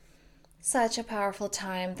Such a powerful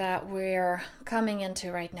time that we're coming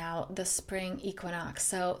into right now, the spring equinox.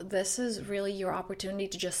 So, this is really your opportunity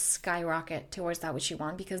to just skyrocket towards that which you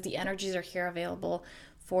want because the energies are here available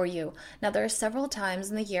for you. Now, there are several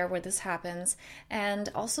times in the year where this happens, and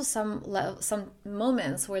also some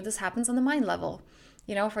moments where this happens on the mind level.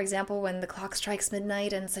 For example, when the clock strikes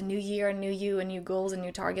midnight and it's a new year, new you, and new goals and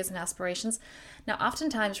new targets and aspirations. Now,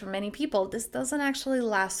 oftentimes for many people, this doesn't actually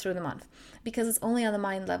last through the month because it's only on the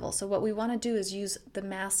mind level. So what we want to do is use the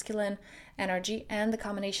masculine energy and the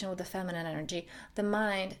combination with the feminine energy, the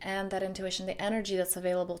mind and that intuition, the energy that's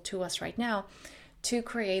available to us right now to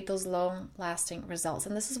create those long-lasting results.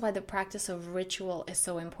 And this is why the practice of ritual is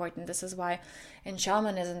so important. This is why in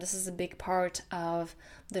shamanism, this is a big part of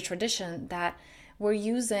the tradition that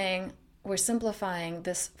we're simplifying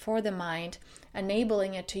this for the mind,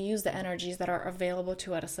 enabling it to use the energies that are available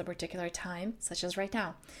to us at a particular time, such as right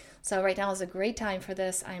now. So right now is a great time for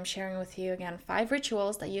this. I'm sharing with you again 5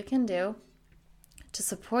 rituals that you can do to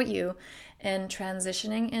support you in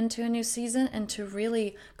transitioning into a new season and to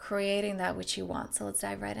really creating that which you want. So let's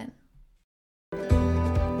dive right in.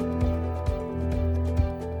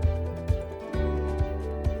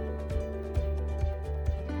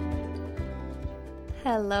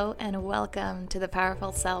 Hello and welcome to the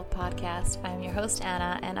Powerful Self podcast. I'm your host,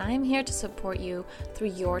 Anna, and I'm here to support you through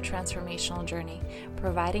your transformational journey,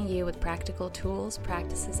 providing you with practical tools,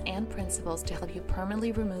 practices, and principles to help you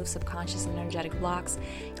permanently remove subconscious and energetic blocks,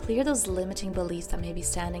 clear those limiting beliefs that may be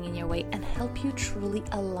standing in your way, and help you truly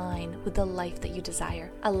align with the life that you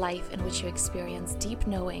desire, a life in which you experience deep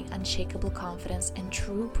knowing, unshakable confidence, and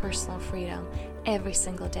true personal freedom every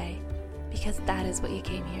single day, because that is what you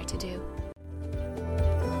came here to do.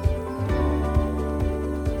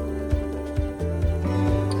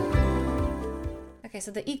 Okay, so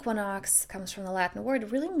the equinox comes from the Latin word.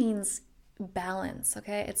 It really means balance,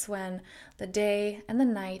 okay? It's when the day and the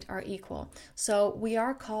night are equal. So we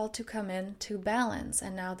are called to come in to balance.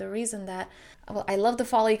 And now the reason that, I love the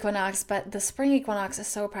fall equinox, but the spring equinox is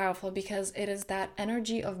so powerful because it is that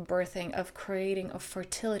energy of birthing, of creating, of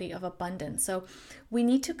fertility, of abundance. So we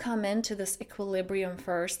need to come into this equilibrium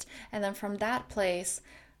first, and then from that place,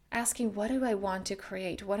 asking, what do I want to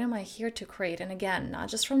create? What am I here to create? And again, not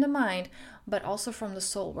just from the mind, but also from the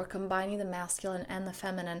soul. We're combining the masculine and the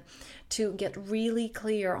feminine to get really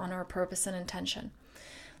clear on our purpose and intention.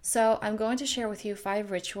 So I'm going to share with you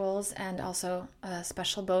 5 rituals and also a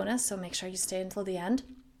special bonus, so make sure you stay until the end.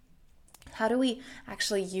 How do we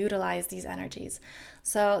actually utilize these energies?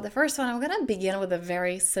 So the first one, I'm going to begin with a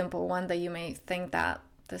very simple one that you may think that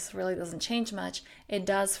this really doesn't change much. It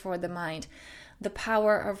does for the mind. The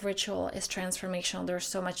power of ritual is transformational. There's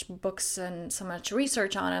so much books and so much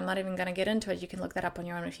research on it. I'm not even going to get into it. You can look that up on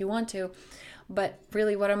your own if you want to. But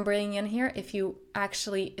really what I'm bringing in here,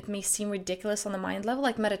 it may seem ridiculous on the mind level,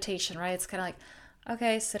 like meditation, right? It's kind of like,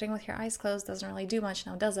 okay, sitting with your eyes closed doesn't really do much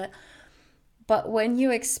now, does it? But when you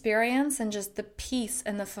experience and just the peace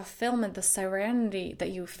and the fulfillment, the serenity that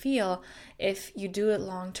you feel, if you do it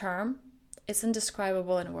long term, it's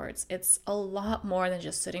indescribable in words. It's a lot more than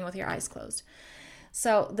just sitting with your eyes closed.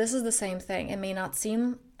 So this is the same thing. It may not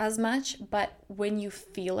seem as much, but when you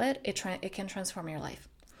feel it, it can transform your life.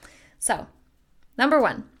 So, number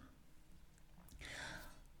 1,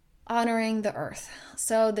 honoring the earth.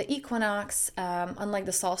 So the equinox, unlike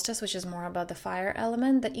the solstice, which is more about the fire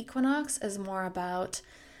element, the equinox is more about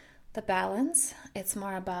the balance. It's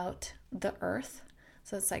more about the earth.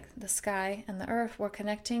 So it's like the sky and the earth. We're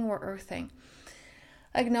connecting, we're earthing.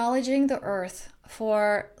 Acknowledging the earth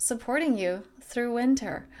for supporting you through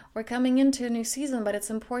winter. We're coming into a new season, but it's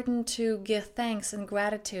important to give thanks and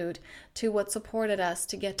gratitude to what supported us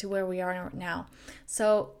to get to where we are now.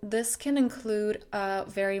 So this can include a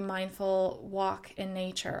very mindful walk in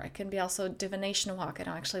nature. It can be also a divination walk. I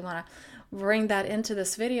don't actually want to bring that into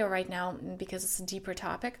this video right now because it's a deeper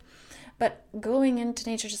topic. But going into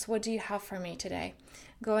nature, just what do you have for me today?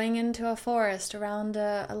 Going into a forest, around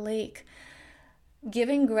a lake,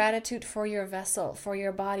 giving gratitude for your vessel, for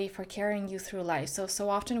your body, for carrying you through life. So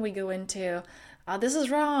often we go into, this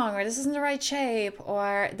is wrong, or this isn't the right shape,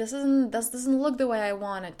 or this doesn't look the way I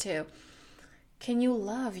want it to. Can you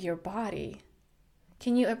love your body?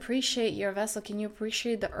 Can you appreciate your vessel? Can you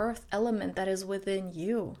appreciate the earth element that is within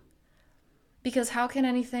you? Because how can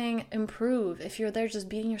anything improve if you're there just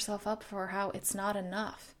beating yourself up for how it's not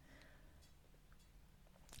enough?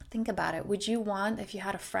 Think about it. Would you want, if you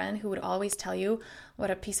had a friend who would always tell you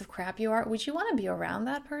what a piece of crap you are, would you want to be around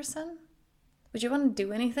that person? Would you want to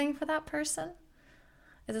do anything for that person?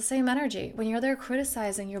 It's the same energy. When you're there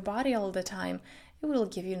criticizing your body all the time, it will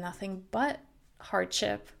give you nothing but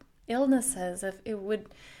hardship illnesses, if it would,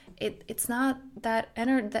 it's not that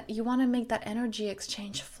that you want to make that energy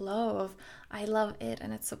exchange flow of I love it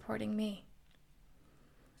and it's supporting me.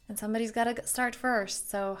 And somebody's got to start first.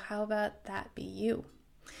 So how about that be you?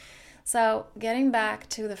 So getting back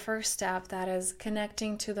to the first step, that is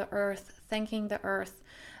connecting to the earth, thanking the earth.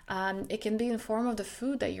 It can be in form of the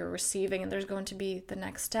food that you're receiving, and there's going to be the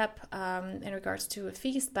next step in regards to a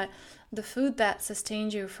feast, but the food that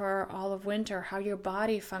sustained you for all of winter, how your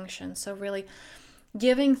body functions. So really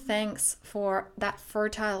giving thanks for that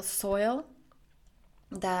fertile soil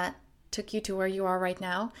that took you to where you are right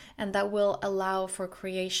now, and that will allow for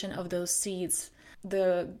creation of those seeds,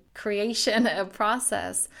 the creation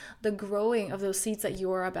process, the growing of those seeds that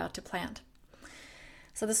you are about to plant.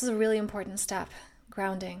 So this is a really important step: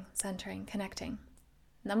 grounding, centering, connecting.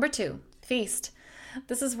 Number 2, feast.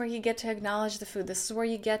 This is where you get to acknowledge the food. This is where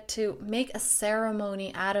you get to make a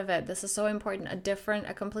ceremony out of it. This is so important.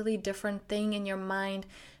 A completely different thing in your mind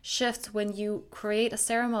shifts when you create a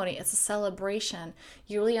ceremony. It's a celebration.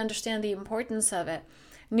 You really understand the importance of it.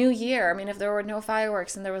 New Year, I mean, if there were no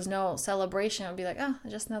fireworks and there was no celebration, it would be like, oh,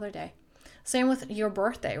 just another day. Same with your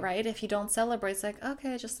birthday, right? If you don't celebrate, it's like,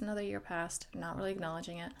 okay, just another year passed. I'm not really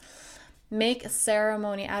acknowledging it. Make a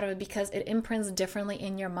ceremony out of it because it imprints differently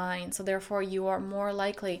in your mind. So therefore, you are more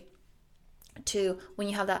likely to, when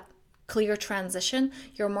you have that clear transition,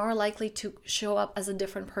 you're more likely to show up as a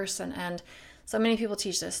different person. And so many people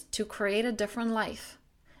teach this: to create a different life,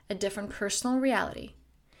 a different personal reality,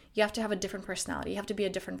 you have to have a different personality. You have to be a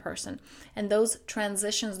different person. And those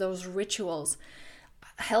transitions, those rituals,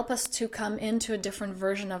 help us to come into a different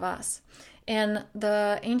version of us. In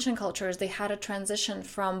the ancient cultures, they had a transition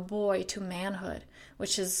from boy to manhood,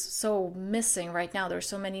 which is so missing right now. There's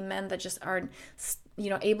so many men that just aren't,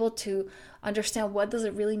 able to understand what does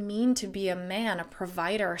it really mean to be a man, a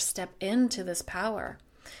provider, step into this power.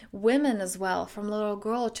 Women as well, from little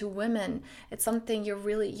girl to women, it's something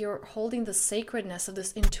you're holding the sacredness of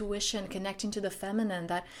this intuition, connecting to the feminine,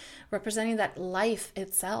 that representing that life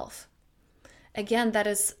itself. Again, that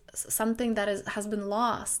is something that has been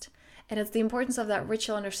lost. And it's the importance of that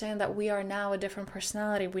ritual, understanding that we are now a different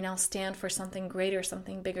personality. We now stand for something greater,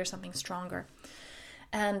 something bigger, something stronger.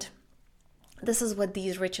 And this is what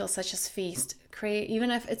these rituals such as feast create,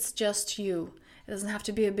 even if it's just you. It doesn't have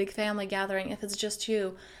to be a big family gathering. If it's just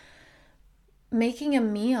you, making a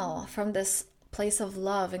meal from this place of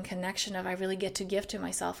love and connection of I really get to give to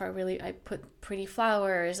myself, I put pretty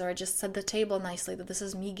flowers, or I just set the table nicely, that this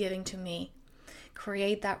is me giving to me.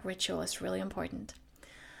 Create that ritual. It's really important.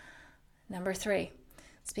 Number 3,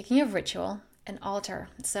 speaking of ritual, an altar.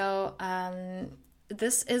 So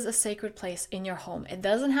this is a sacred place in your home. It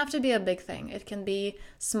doesn't have to be a big thing. It can be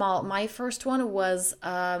small. My first one was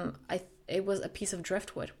it was a piece of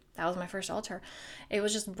driftwood. That was my first altar. It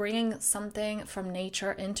was just bringing something from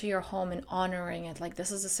nature into your home and honoring it. Like,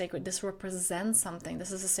 this represents something.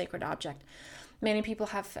 This is a sacred object. Many people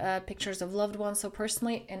have pictures of loved ones. So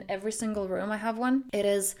personally, in every single room I have one. It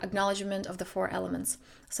is acknowledgement of the 4 elements.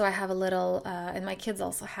 So I have a little, and my kids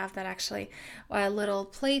also have that actually, a little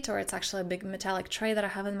plate, or it's actually a big metallic tray that I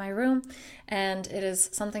have in my room. And it is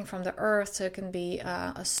something from the earth. So it can be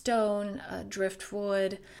a stone, a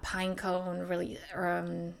driftwood, pine cone, really,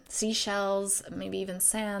 seashells, maybe even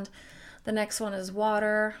sand. The next one is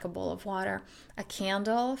water, a bowl of water, a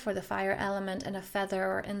candle for the fire element, and a feather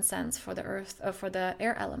or incense for the earth, for the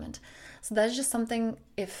air element. So that's just something,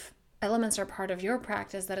 if elements are part of your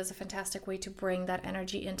practice, that is a fantastic way to bring that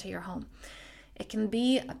energy into your home. It can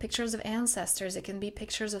be pictures of ancestors. It can be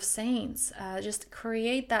pictures of saints. Just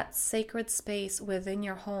create that sacred space within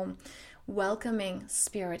your home, welcoming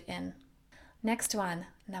spirit in. Next one,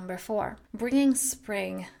 number 4, bringing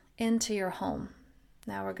spring into your home.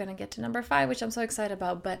 Now we're going to get to number 5, which I'm so excited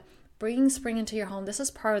about, but bringing spring into your home. This is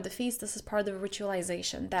part of the feast. This is part of the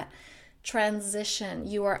ritualization, that transition.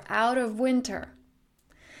 You are out of winter.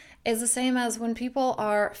 It's the same as when people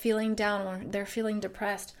are feeling down, when they're feeling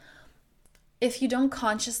depressed. If you don't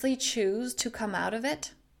consciously choose to come out of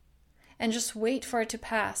it and just wait for it to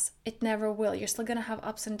pass, it never will. You're still going to have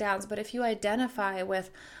ups and downs. But if you identify with,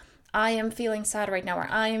 I am feeling sad right now, or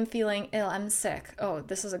I am feeling ill, I'm sick. Oh,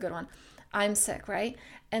 this is a good one. I'm sick, right?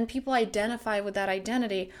 And people identify with that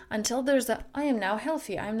identity until there's I am now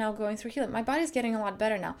healthy. I'm now going through healing. My body's getting a lot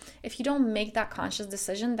better now. If you don't make that conscious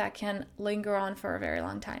decision, that can linger on for a very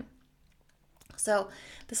long time. So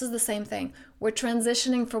this is the same thing. We're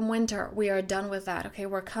transitioning from winter. We are done with that. Okay,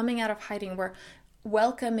 we're coming out of hiding. We're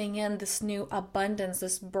welcoming in this new abundance,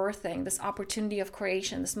 this birthing, this opportunity of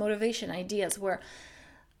creation, this motivation, ideas, where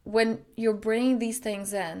when you're bringing these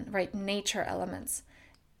things in, right, nature elements,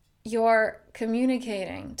 You're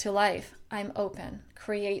communicating to life, I'm open,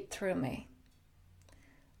 create through me.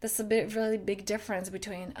 This is a really big difference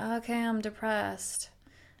between, okay, I'm depressed,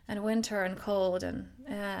 and winter and cold and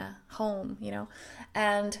home,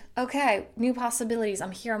 and okay, new possibilities.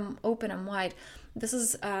 I'm here, I'm open, I'm wide. This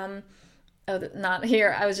is, not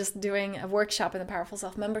here. I was just doing a workshop in the Powerful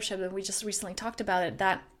Self membership, and we just recently talked about it,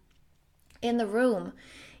 that in the room,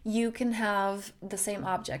 you can have the same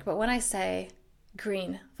object. But when I say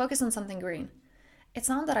green, focus on something green. It's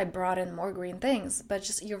not that I brought in more green things, but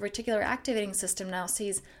just your reticular activating system now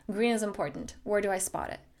sees green is important. Where do I spot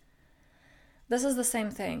it? This is the same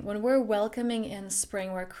thing. When we're welcoming in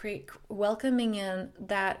spring, we're welcoming in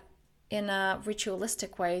that in a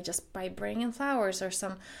ritualistic way, just by bringing in flowers or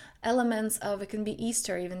some elements of, it can be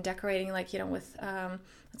Easter, even decorating with, let's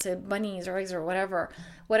say, bunnies or eggs or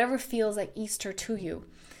whatever feels like Easter to you.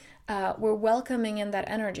 We're welcoming in that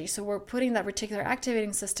energy. So we're putting that reticular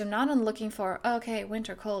activating system not on looking for, okay,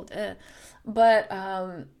 winter, cold, but,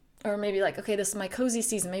 or maybe like, okay, this is my cozy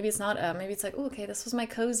season. Maybe it's not, maybe it's like, oh, okay, this was my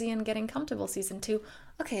cozy and getting comfortable season 2.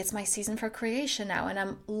 Okay, it's my season for creation now. And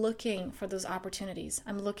I'm looking for those opportunities.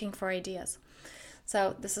 I'm looking for ideas.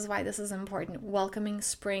 So this is why this is important. Welcoming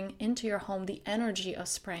spring into your home, the energy of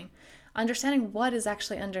spring. Understanding what is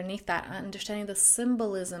actually underneath that, understanding the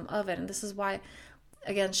symbolism of it. And this is why,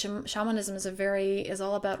 again, shamanism is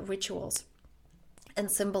all about rituals and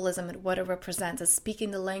symbolism and what it represents. It's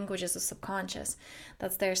speaking the languages of subconscious.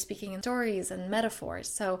 That's there, speaking in stories and metaphors.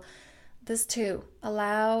 So this too,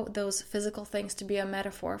 allow those physical things to be a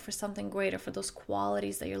metaphor for something greater, for those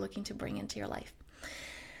qualities that you're looking to bring into your life.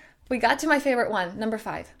 We got to my favorite one, number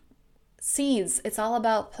 5. Seeds. It's all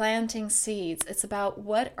about planting seeds. It's about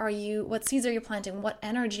what seeds are you planting? What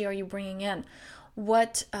energy are you bringing in?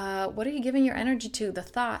 What are you giving your energy to? The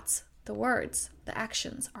thoughts, the words, the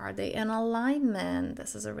actions. Are they in alignment?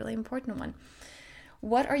 This is a really important one.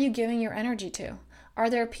 What are you giving your energy to? Are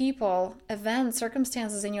there people, events,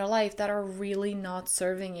 circumstances in your life that are really not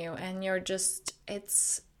serving you, and you're just,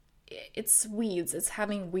 it's weeds. It's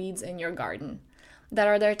having weeds in your garden that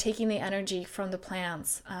are there taking the energy from the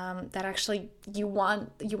plants, that actually you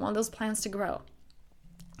want those plants to grow.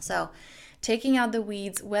 So taking out the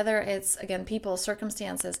weeds, whether it's, again, people,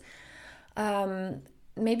 circumstances,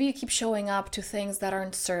 maybe you keep showing up to things that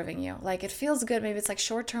aren't serving you. Like, it feels good. Maybe it's like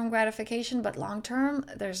short-term gratification, but long-term,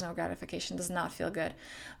 there's no gratification. Does not feel good,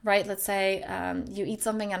 right? Let's say you eat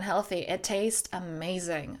something unhealthy. It tastes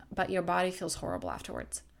amazing, but your body feels horrible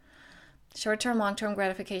afterwards. Short-term, long-term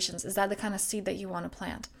gratifications. Is that the kind of seed that you want to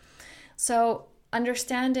plant? So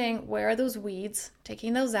understanding where are those weeds,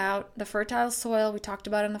 taking those out, the fertile soil we talked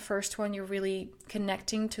about in the first one, you're really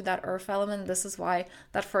connecting to that earth element. This is why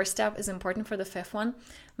that first step is important for the 5th one.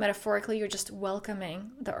 Metaphorically, you're just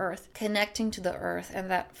welcoming the earth, connecting to the earth and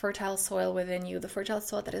that fertile soil within you, the fertile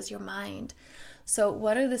soil that is your mind. So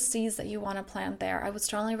what are the seeds that you want to plant there? I would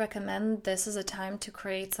strongly recommend this is a time to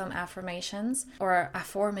create some affirmations, or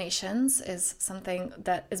affirmations is something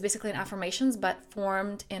that is basically an affirmations but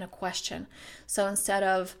formed in a question. So instead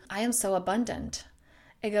of, I am so abundant,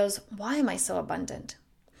 it goes, why am I so abundant?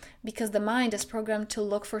 Because the mind is programmed to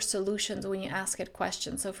look for solutions when you ask it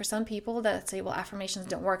questions. So for some people that say, well, affirmations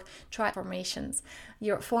don't work, try affirmations.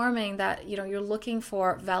 You're forming that, you're looking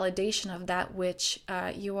for validation of that which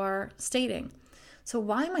you are stating. So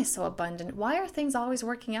why am I so abundant? Why are things always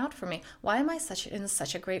working out for me? Why am I in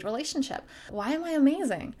such a great relationship? Why am I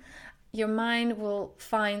amazing? Your mind will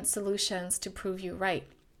find solutions to prove you right.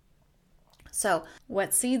 So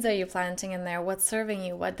what seeds are you planting in there? What's serving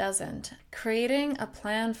you? What doesn't? Creating a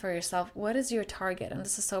plan for yourself. What is your target? And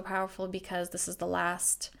this is so powerful because this is the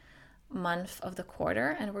last month of the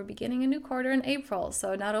quarter and we're beginning a new quarter in April.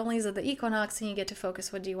 So not only is it the equinox and you get to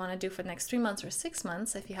focus what do you want to do for the next 3 months or 6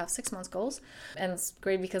 months if you have 6 months goals. And it's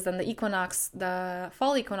great because then the equinox, the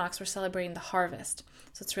fall equinox, we're celebrating the harvest.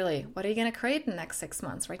 So it's really, what are you going to create in the next 6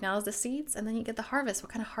 months? Right now is the seeds, and then you get the harvest.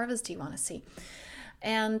 What kind of harvest do you want to see?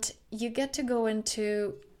 And you get to go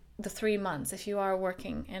into the 3 months if you are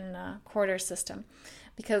working in a quarter system,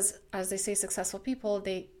 because as they say, successful people,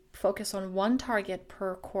 they focus on one target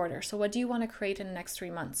per quarter. So what do you want to create in the next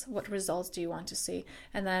 3 months? What results do you want to see?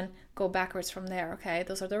 And then go backwards from there. Okay,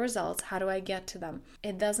 those are the results. How do I get to them?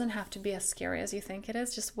 It doesn't have to be as scary as you think it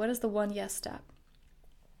is. Just what is the one yes step?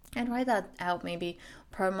 And write that out maybe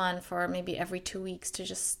per month or maybe every 2 weeks to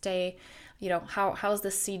just stay, how's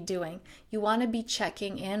the seed doing? You want to be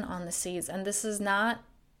checking in on the seeds. And this is not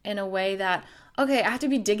in a way that, okay, I have to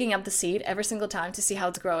be digging up the seed every single time to see how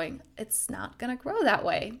it's growing. It's not going to grow that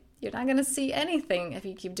way. You're not going to see anything if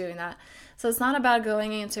you keep doing that. So it's not about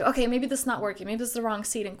going into, okay, maybe this is not working. Maybe this is the wrong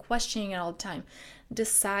seed and questioning it all the time.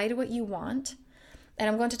 Decide what you want. And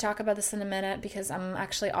I'm going to talk about this in a minute because I'm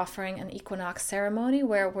actually offering an Equinox ceremony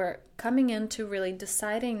where we're coming into really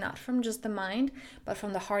deciding not from just the mind, but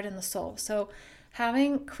from the heart and the soul. So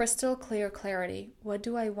having crystal clear clarity, what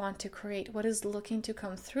do I want to create? What is looking to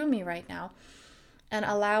come through me right now? And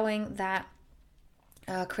allowing that,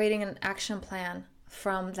 creating an action plan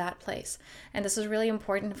from that place. And this is really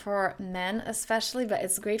important for men especially, but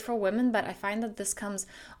it's great for women. But I find that this comes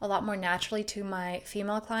a lot more naturally to my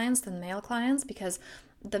female clients than male clients, because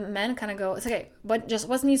the men kind of go, it's okay,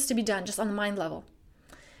 what needs to be done just on the mind level.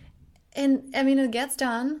 And I mean, it gets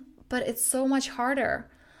done, but it's so much harder.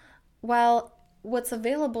 Well, what's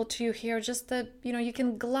available to you here, just that, you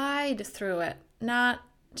can glide through it, not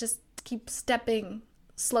just keep stepping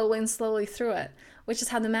slowly and slowly through it, which is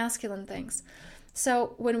how the masculine thinks.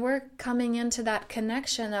 So when we're coming into that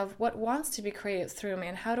connection of what wants to be created through me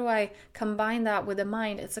and how do I combine that with the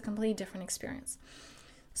mind, it's a completely different experience.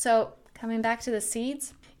 So coming back to the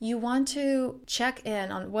seeds, you want to check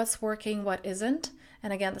in on what's working, what isn't.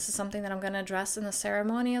 And again, this is something that I'm going to address in the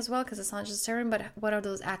ceremony as well, because it's not just a ceremony, but what are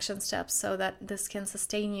those action steps so that this can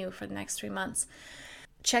sustain you for the next 3 months.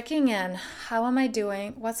 Checking in, how am I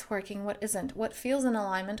doing, what's working, what isn't, what feels in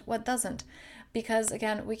alignment, what doesn't. Because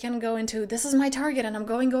again, we can go into, this is my target and I'm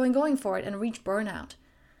going for it, and reach burnout.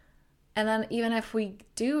 And then even if we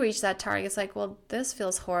do reach that target, it's like, well, this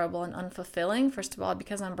feels horrible and unfulfilling, first of all,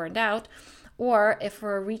 because I'm burned out. Or if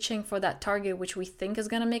we're reaching for that target, which we think is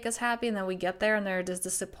going to make us happy, and then we get there and there's this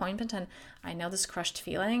disappointment, and I know this crushed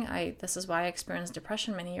feeling. This is why I experienced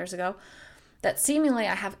depression many years ago, that seemingly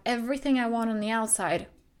I have everything I want on the outside.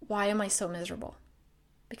 Why am I so miserable?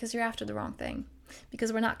 Because you're after the wrong thing.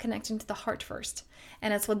 Because we're not connecting to the heart first.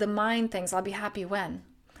 And it's what the mind thinks, I'll be happy when.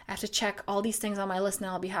 I have to check all these things on my list and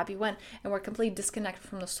I'll be happy when. And we're completely disconnected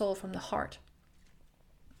from the soul, from the heart.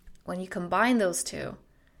 When you combine those two,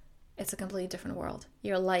 it's a completely different world.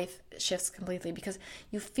 Your life shifts completely because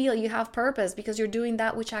you feel you have purpose, because you're doing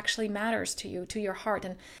that which actually matters to you, to your heart.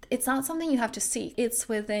 And it's not something you have to see. It's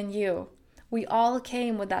within you. We all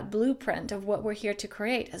came with that blueprint of what we're here to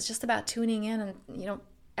create. It's just about tuning in and,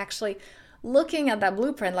 actually looking at that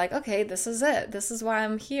blueprint like, okay, this is it. This is why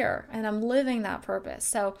I'm here. And I'm living that purpose.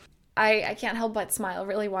 So I can't help but smile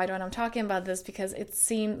really wide when I'm talking about this, because it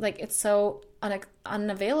seemed like it's so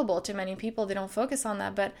unavailable to many people. They don't focus on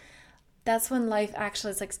that. But that's when life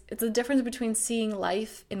actually, it's the difference between seeing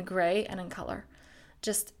life in gray and in color.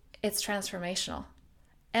 Just, it's transformational.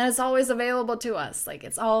 And it's always available to us.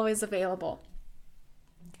 It's always available.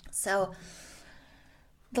 So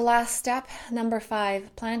the last step, number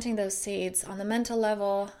 5, planting those seeds on the mental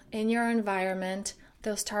level, in your environment,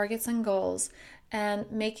 those targets and goals, and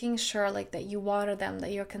making sure that you water them,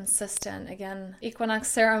 that you're consistent. Again, Equinox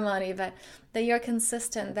ceremony, but that you're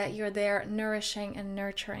consistent, that you're there nourishing and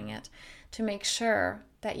nurturing it, to make sure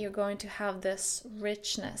that you're going to have this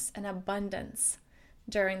richness and abundance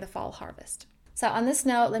during the fall harvest. So on this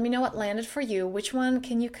note, let me know what landed for you. Which one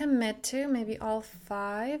can you commit to? Maybe all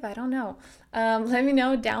 5? I don't know. Let me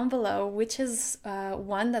know down below which is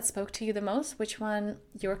one that spoke to you the most, which one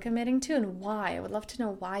you're committing to, and why. I would love to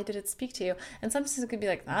know, why did it speak to you? And sometimes it could be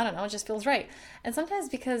I don't know, it just feels right. And sometimes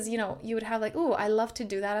because, you would have ooh, I love to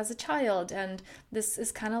do that as a child, and this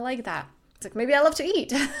is kind of like that. It's maybe I love to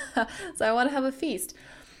eat, so I want to have a feast.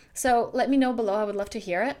 So let me know below. I would love to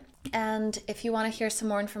hear it. And if you want to hear some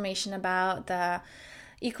more information about the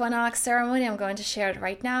Equinox ceremony, I'm going to share it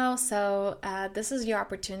right now. So this is your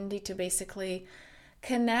opportunity to basically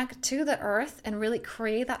connect to the earth and really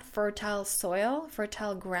create that fertile soil,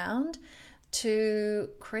 fertile ground, to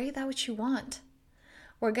create that which you want.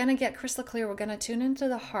 We're going to get crystal clear. We're going to tune into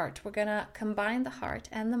the heart. We're going to combine the heart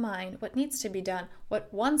and the mind, what needs to be done,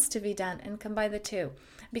 what wants to be done, and combine the two,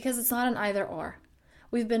 because it's not an either or.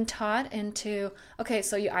 We've been taught into, okay,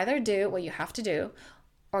 so you either do what you have to do,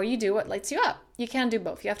 or you do what lights you up. You can't do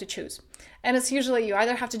both. You have to choose. And it's usually you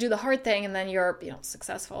either have to do the hard thing and then you're,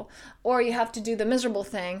 successful, or you have to do the miserable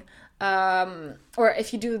thing. Or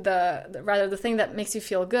if you do the thing that makes you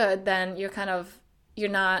feel good, then you're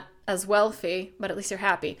not as wealthy, but at least you're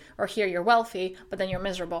happy. Or here you're wealthy, but then you're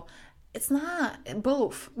miserable. It's not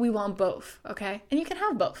both. We want both, okay? And you can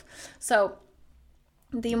have both. So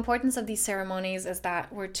the importance of these ceremonies is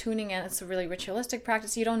that we're tuning in. It's a really ritualistic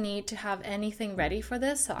practice. You don't need to have anything ready for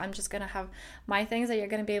this. So I'm just going to have my things that you're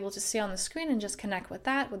going to be able to see on the screen and just connect with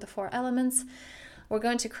that, with the 4 elements. We're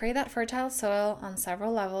going to create that fertile soil on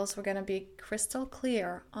several levels. We're going to be crystal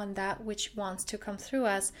clear on that which wants to come through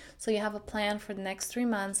us. So you have a plan for the next 3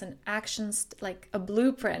 months and actions, like a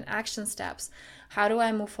blueprint, action steps. How do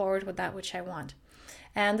I move forward with that which I want?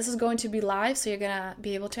 And this is going to be live, so you're going to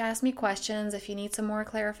be able to ask me questions. If you need some more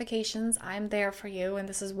clarifications, I'm there for you. And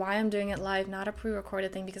this is why I'm doing it live, not a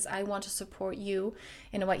pre-recorded thing, because I want to support you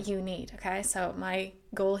in what you need, okay? So my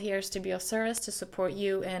goal here is to be of service, to support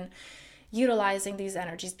you in utilizing these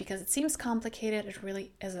energies, because it seems complicated. It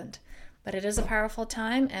really isn't. But it is a powerful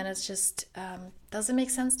time, and it's just doesn't make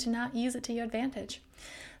sense to not use it to your advantage.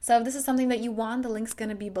 So if this is something that you want, the link's going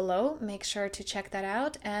to be below. Make sure to check that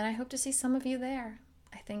out, and I hope to see some of you there.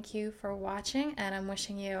 I thank you for watching, and I'm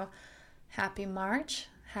wishing you happy March,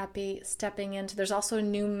 happy stepping into, there's also a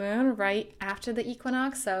new moon right after the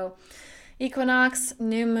equinox, so equinox,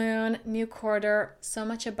 new moon, new quarter, so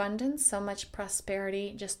much abundance, so much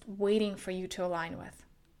prosperity just waiting for you to align with.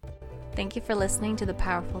 Thank you for listening to the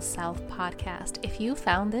Powerful Self podcast. If you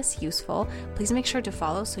found this useful, please make sure to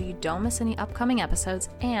follow so you don't miss any upcoming episodes,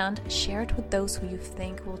 and share it with those who you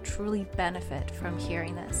think will truly benefit from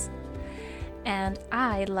hearing this. And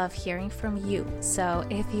I love hearing from you. So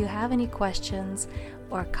if you have any questions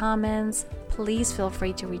or comments, please feel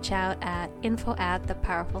free to reach out at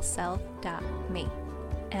info@thepowerfulself.me.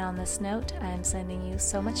 And on this note, I am sending you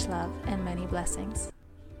so much love and many blessings.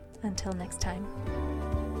 Until next time.